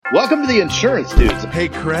Welcome to the Insurance Dudes. Hey,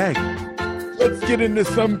 Craig, let's get into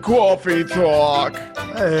some coffee talk.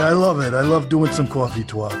 Hey, I love it. I love doing some coffee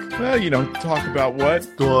talk. Well, talk about what?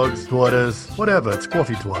 Dogs, daughters, whatever. It's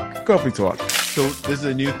coffee talk. Coffee talk. So this is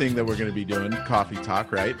a new thing that we're going to be doing, coffee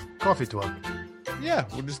talk, right? Coffee talk. Yeah,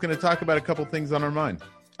 we're just going to talk about a couple things on our mind.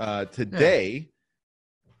 Today,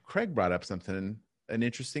 Craig brought up an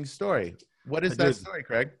interesting story. What is that story,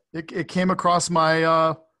 Craig? It came across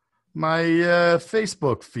my my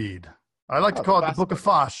Facebook feed. I like to call it the Book of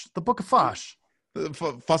Fosh. The Book of Fosh.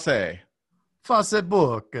 Fosse. Fosse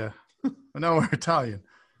book. No, we're Italian.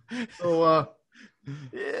 So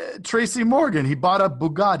Tracy Morgan, he bought a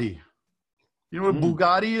Bugatti. You know what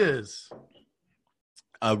Bugatti is?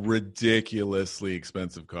 A ridiculously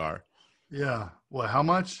expensive car. Yeah. What? How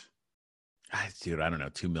much? Dude, I don't know,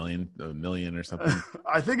 2 million, a million or something.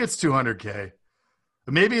 I think it's 200K.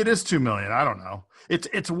 Maybe it is 2 million. I don't know.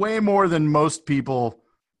 It's way more than most people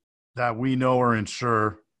that we know or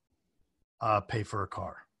insure pay for a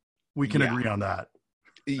car. We can agree on that.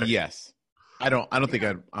 Yes. I don't think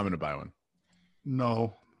I'm going to buy one.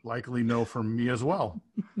 No, likely no from me as well.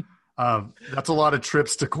 That's a lot of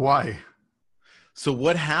trips to Kauai. So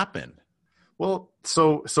what happened? Well,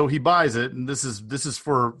 so he buys it, and this is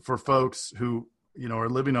for folks who are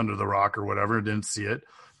living under the rock or whatever and didn't see it.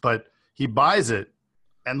 But he buys it,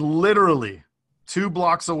 and literally 2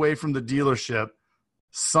 blocks away from the dealership,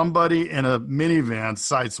 somebody in a minivan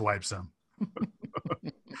sideswipes him.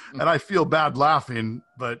 And I feel bad laughing,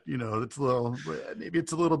 but it's maybe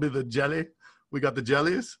it's a little bit of the jelly. We got the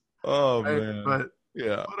jellies. Oh right? man! But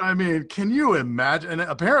yeah. But I mean, can you imagine? And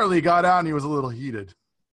apparently, he got out and he was a little heated.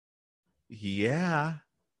 Yeah,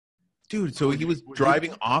 dude. So he was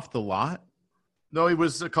driving off the lot. No, he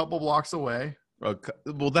was a couple blocks away. Well,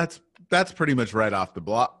 that's pretty much right off the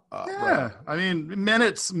block. Yeah, right. I mean,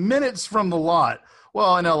 minutes from the lot.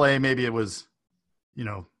 Well, in LA, maybe it was,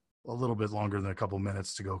 a little bit longer than a couple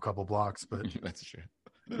minutes to go a couple blocks. But that's true.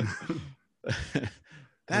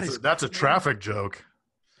 That's a traffic joke.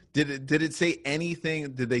 Did it say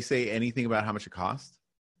anything? Did they say anything about how much it cost?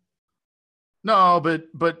 No, but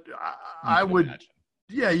I would. Imagine.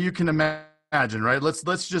 Yeah, you can imagine, right?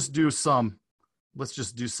 Let's just do some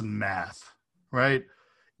math, right?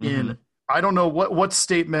 Mm-hmm. I don't know what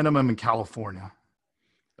state minimum in California.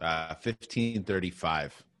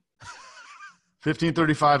 1535.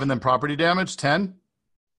 1535, and then property damage 10.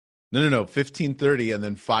 No. 1530, and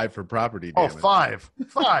then 5 for property damage. Oh,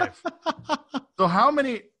 5. So how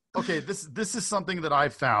many? Okay, this is something that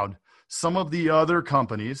I've found. Some of the other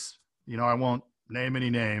companies, I won't name any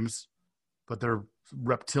names, but they're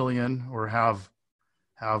reptilian or have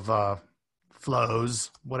flows,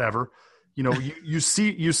 whatever. You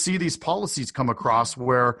see these policies come across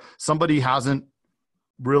where somebody hasn't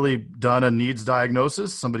really done a needs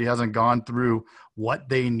diagnosis. Somebody hasn't gone through what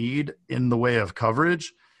they need in the way of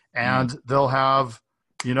coverage, and they'll have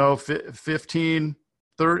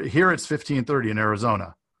 1530. Here it's 1530 in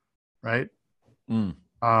Arizona, right? And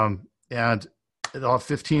they'll have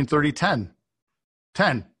 1530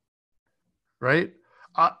 10, right?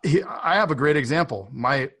 I have a great example.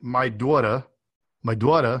 My daughter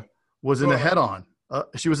was in a head-on.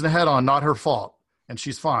 She was in a head-on, not her fault, and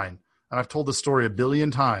she's fine. And I've told this story a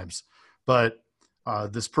billion times, but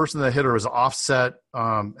this person that hit her was offset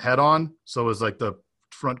head-on, so it was like the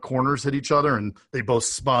front corners hit each other, and they both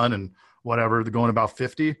spun and whatever. They're going about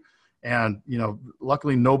 50, and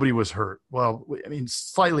luckily nobody was hurt. Well, I mean,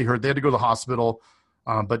 slightly hurt. They had to go to the hospital,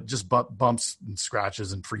 but just bumps and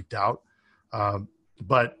scratches and freaked out.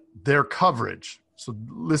 But their coverage. So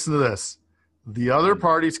listen to this. The other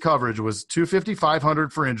party's coverage was $250,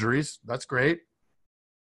 $500 for injuries. That's great.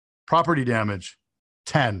 Property damage,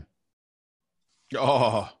 10.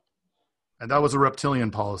 Oh. And that was a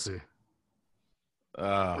reptilian policy.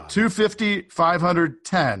 250, 500,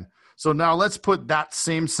 10. So now let's put that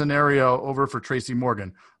same scenario over for Tracy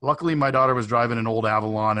Morgan. Luckily, my daughter was driving an old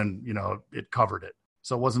Avalon and, it covered it.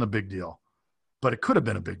 So it wasn't a big deal. But it could have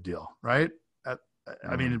been a big deal, right?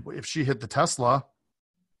 I mean, if she hit the Tesla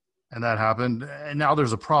and that happened, and now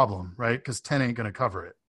there's a problem, right? Because 10 ain't going to cover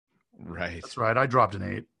it. Right. That's right. I dropped an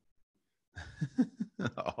 8.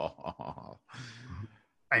 Oh,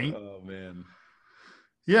 man.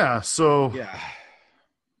 Yeah. So yeah.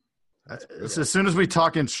 As soon as we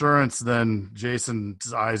talk insurance, then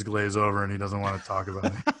Jason's eyes glaze over and he doesn't want to talk about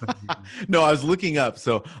it. No, I was looking up.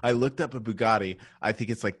 So I looked up a Bugatti. I think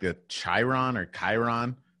it's like the Chiron or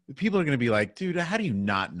Chiron. People are going to be like, dude, how do you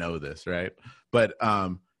not know this? Right. But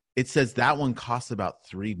it says that one costs about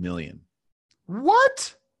 $3 million.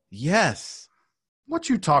 What? Yes. What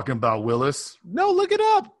you talking about, Willis? No, look it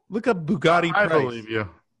up. Look up Bugatti price. I believe you.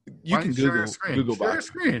 You Why don't can you share your Google screen? Google Share your box.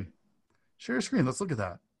 screen. Share your screen. Let's look at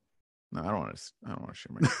that. No, I don't want to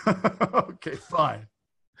share my. Okay, fine.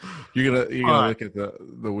 You're gonna look at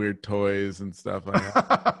the weird toys and stuff I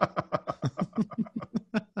have.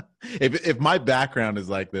 If my background is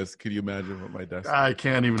like this, could you imagine what my desktop? I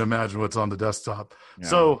can't even imagine what's on the desktop.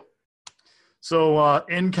 Yeah. So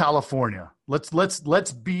in California, let's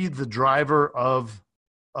be the driver of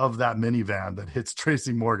that minivan that hits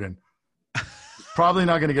Tracy Morgan. Probably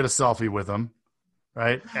not going to get a selfie with him,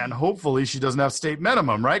 right? And hopefully she doesn't have state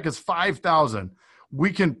minimum, right? Because 5,000,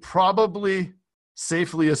 we can probably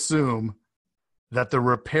safely assume that the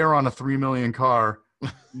repair on a 3 million car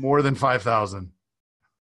more than 5,000.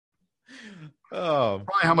 Oh,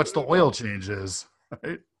 probably how much the oil change is,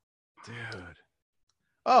 right? Dude.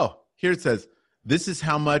 Oh, here it says, this is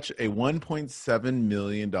how much a $1.7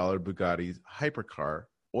 million Bugatti hypercar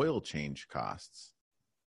oil change costs.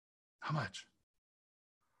 How much?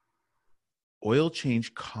 Oil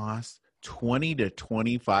change costs $20,000 to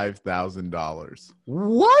 $25,000.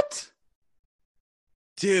 What?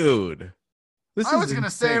 Dude. I was going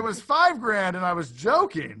to say it was $5,000 and I was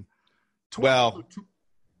joking. Well,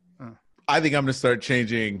 I think I'm going to start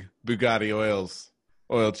changing Bugatti oil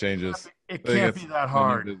changes. It can't be that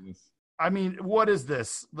hard. I mean, what is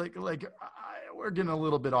this? We're getting a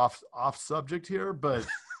little bit off subject here, but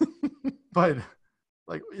but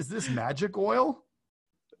like, is this magic oil?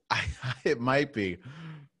 It might be.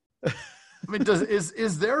 I mean,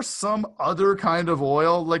 is there some other kind of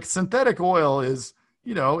oil? Like synthetic oil is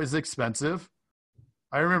expensive.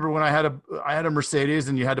 I remember when I had a Mercedes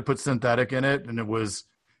and you had to put synthetic in it, and it was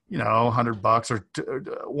 $100 or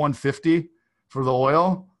 $150 for the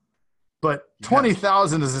oil, but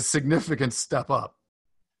 20,000 is a significant step up.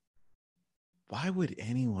 Why would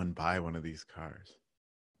anyone buy one of these cars?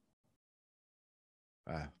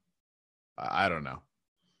 I don't know.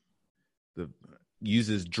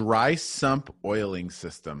 Uses dry sump oiling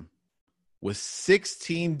system with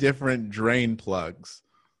 16 different drain plugs.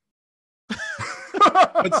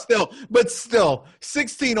 but still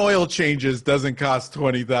 16 oil changes doesn't cost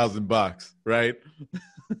 $20,000, right?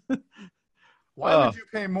 Why would you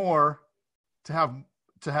pay more to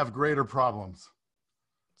have greater problems?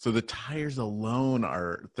 So the tires alone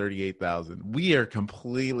are $38,000. We are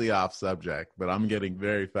completely off subject, but I'm getting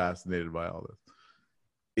very fascinated by all this.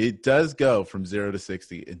 It does go from 0 to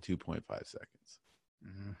 60 in 2.5 seconds.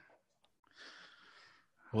 Mm-hmm.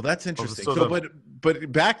 Well, that's interesting.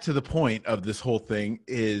 But back to the point of this whole thing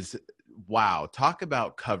is, wow, talk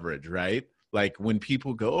about coverage, right? Like when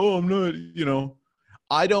people go, oh, I'm not,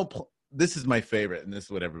 I don't, this is my favorite, and this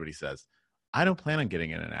is what everybody says. I don't plan on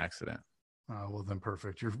getting in an accident. Oh, well then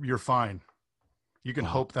perfect. You're fine. You can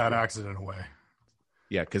hope that accident away.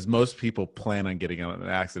 Yeah, because most people plan on getting in an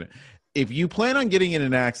accident. If you plan on getting in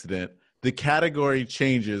an accident, the category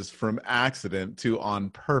changes from accident to on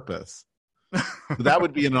purpose. So that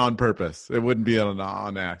would be an on purpose. It wouldn't be an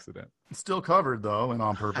on accident. It's still covered though, and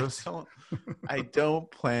on purpose. I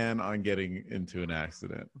don't plan on getting into an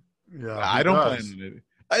accident. Yeah, I don't plan on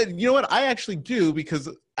it. You know what? I actually do, because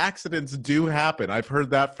accidents do happen. I've heard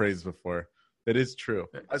that phrase before. That is true.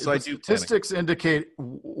 So statistics indicate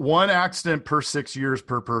 1 accident per 6 years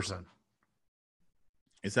per person.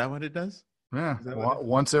 Is that what it does? Yeah,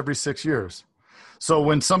 once every 6 years. So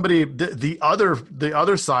when somebody, the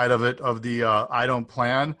other side of it, of the I don't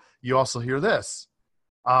plan, you also hear this.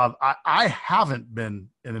 I haven't been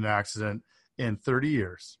in an accident in 30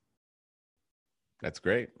 years. That's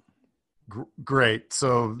great. Great.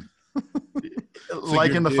 So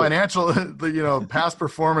like in the financial, past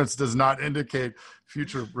performance does not indicate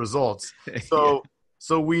future results.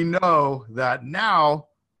 So we know that now,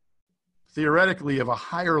 theoretically, you have a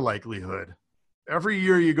higher likelihood. Every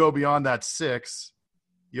year you go beyond that 6,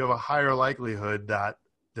 you have a higher likelihood that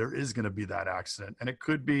there is going to be that accident. And it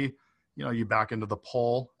could be, you back into the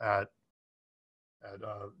pole at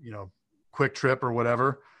Quick Trip or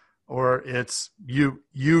whatever, or it's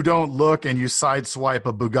you don't look and you sideswipe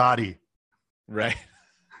a Bugatti. Right.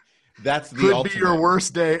 That's the could ultimate. Be your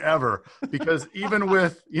worst day ever, because even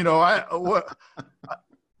with, I've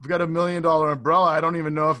got $1 million umbrella. I don't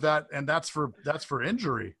even know if that's for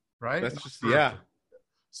injury, right? That's just, yeah.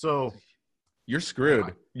 So you're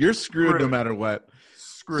screwed. You're screwed no matter what.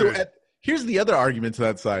 Screwed. So here's the other argument to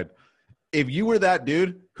that side. If you were that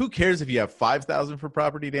dude, who cares if you have 5,000 for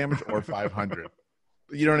property damage or 500?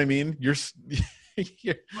 You know what I mean?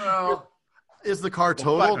 Well, is the car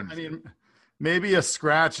totaled? I mean, maybe a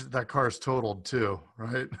scratch, that car's totaled too,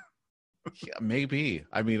 right? Yeah, maybe.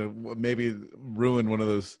 I mean, maybe ruin one of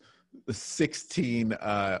those 16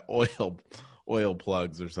 oil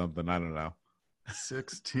plugs or something. I don't know.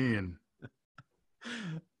 16.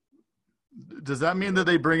 Does that mean that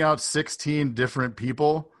they bring out 16 different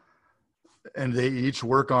people and they each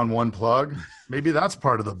work on one plug? Maybe that's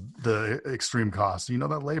part of the extreme cost. You know,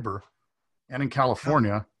 that labor. And in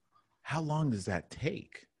California. How long does that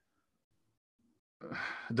take?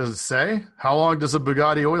 Does it say? How long does a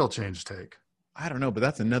Bugatti oil change take? I don't know, but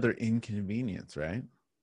that's another inconvenience, right?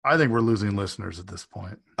 I think we're losing listeners at this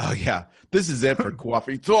point. Oh, yeah. This is it for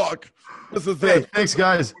Coffee Talk. This is Hey, it. thanks,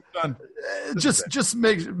 guys. Just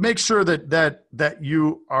make sure that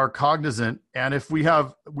you are cognizant. And if we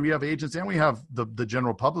have agents and we have the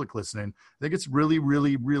general public listening, I think it's really,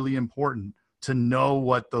 really, really important to know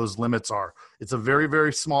what those limits are. It's a very,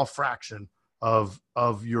 very small fraction of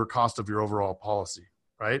your cost of your overall policy,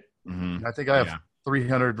 right? Mm-hmm. I think I have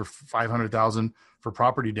 300 or 500,000 for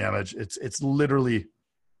property damage. It's literally,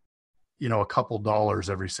 a couple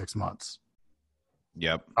dollars every 6 months.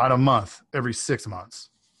 Yep. Not a month, every 6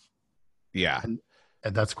 months. Yeah. And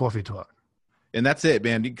that's Coffee Talk. And that's it,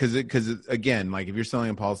 man. Because again, like if you're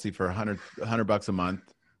selling a policy for $100 a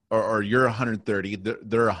month, or you're 130,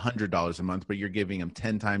 they're $100 a month, but you're giving them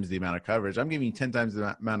 10 times the amount of coverage. I'm giving you 10 times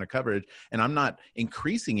the amount of coverage, and I'm not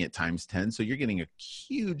increasing it times 10. So you're getting a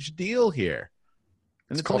huge deal here.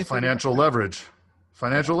 And it's called financial leverage.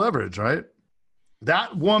 Financial leverage, right?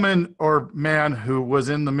 That woman or man who was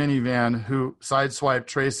in the minivan who sideswiped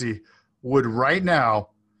Tracy would right now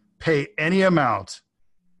pay any amount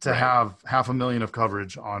to have $500,000 of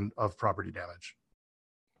coverage of property damage.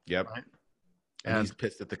 Yep. Right? And he's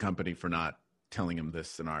pissed at the company for not telling him this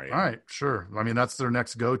scenario. All right, sure. I mean, that's their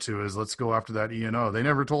next go-to is let's go after that E&O. They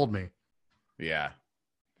never told me. Yeah.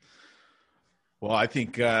 Well, I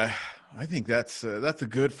think that's a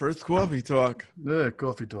good first Coffee Talk. Yeah,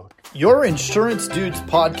 Coffee Talk. Your Insurance Dudes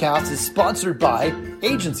podcast is sponsored by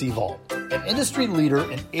Agency Vault, an industry leader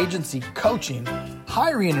in agency coaching,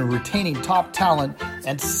 hiring and retaining top talent,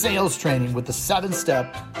 and sales training with the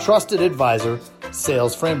 7-step trusted advisor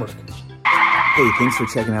sales framework. Hey, thanks for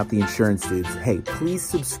checking out the Insurance Dudes. Hey, please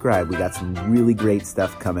subscribe. We got some really great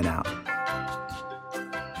stuff coming out.